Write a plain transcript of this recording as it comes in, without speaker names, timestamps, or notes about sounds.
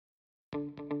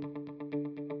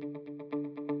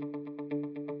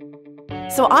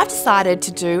So I've decided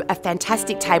to do a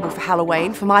fantastic table for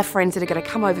Halloween for my friends that are going to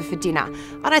come over for dinner.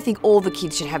 I don't think all the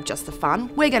kids should have just the fun.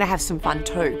 We're going to have some fun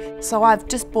too. So I've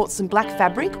just bought some black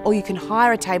fabric, or you can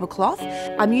hire a tablecloth.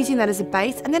 I'm using that as a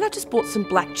base, and then I've just bought some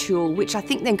black tulle, which I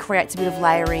think then creates a bit of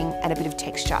layering and a bit of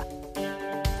texture.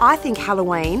 I think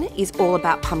Halloween is all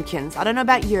about pumpkins. I don't know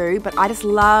about you, but I just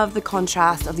love the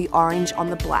contrast of the orange on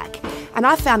the black. And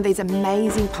I found these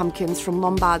amazing pumpkins from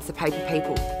Lombard's The Paper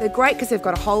People. They're great because they've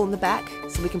got a hole in the back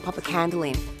so we can pop a candle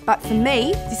in. But for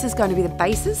me, this is going to be the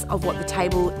basis of what the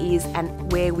table is and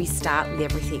where we start with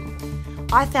everything.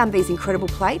 I found these incredible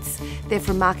plates. They're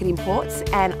from Market Imports,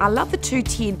 and I love the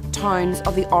two-tiered tones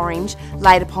of the orange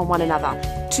laid upon one another.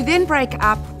 To then break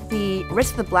up the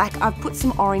rest of the black, I've put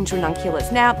some orange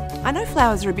ranunculus. Now, I know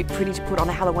flowers are a bit pretty to put on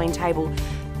a Halloween table,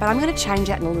 but I'm going to change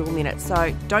that in a little minute,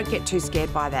 so don't get too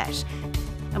scared by that.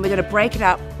 And we're going to break it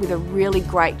up with a really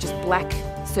great just black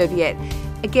serviette.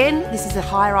 Again, this is a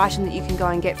hire item that you can go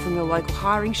and get from your local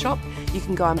hiring shop. You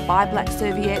can go and buy black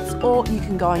serviettes, or you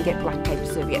can go and get black paper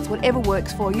serviettes, whatever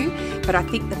works for you, but I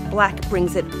think the black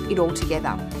brings it all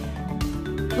together.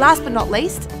 Last but not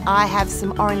least, I have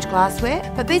some orange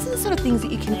glassware, but these are the sort of things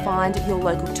that you can find at your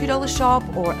local $2 shop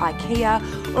or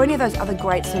IKEA or any of those other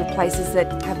great sort of places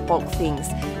that have bulk things.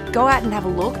 Go out and have a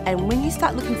look, and when you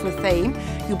start looking for a theme,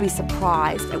 you'll be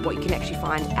surprised at what you can actually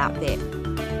find out there.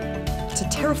 To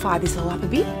terrify this all up a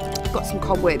bit, I've got some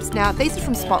cobwebs. Now, these are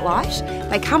from Spotlight.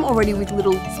 They come already with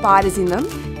little spiders in them.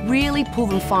 Really pull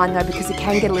them fine though, because it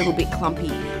can get a little bit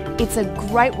clumpy. It's a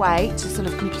great way to sort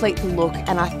of complete the look,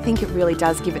 and I think it really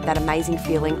does give it that amazing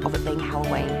feeling of it being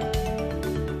Halloween.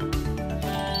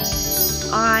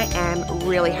 I am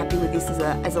really happy with this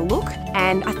as a look,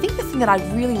 and I think the thing that I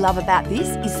really love about this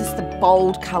is just the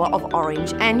bold colour of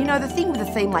orange. And you know, the thing with a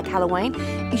theme like Halloween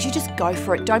is you just go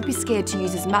for it. Don't be scared to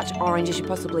use as much orange as you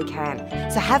possibly can.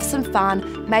 So have some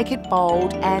fun, make it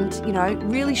bold, and you know,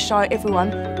 really show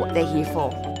everyone what they're here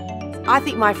for. I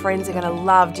think my friends are going to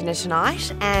love dinner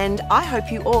tonight, and I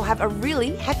hope you all have a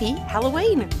really happy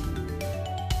Halloween.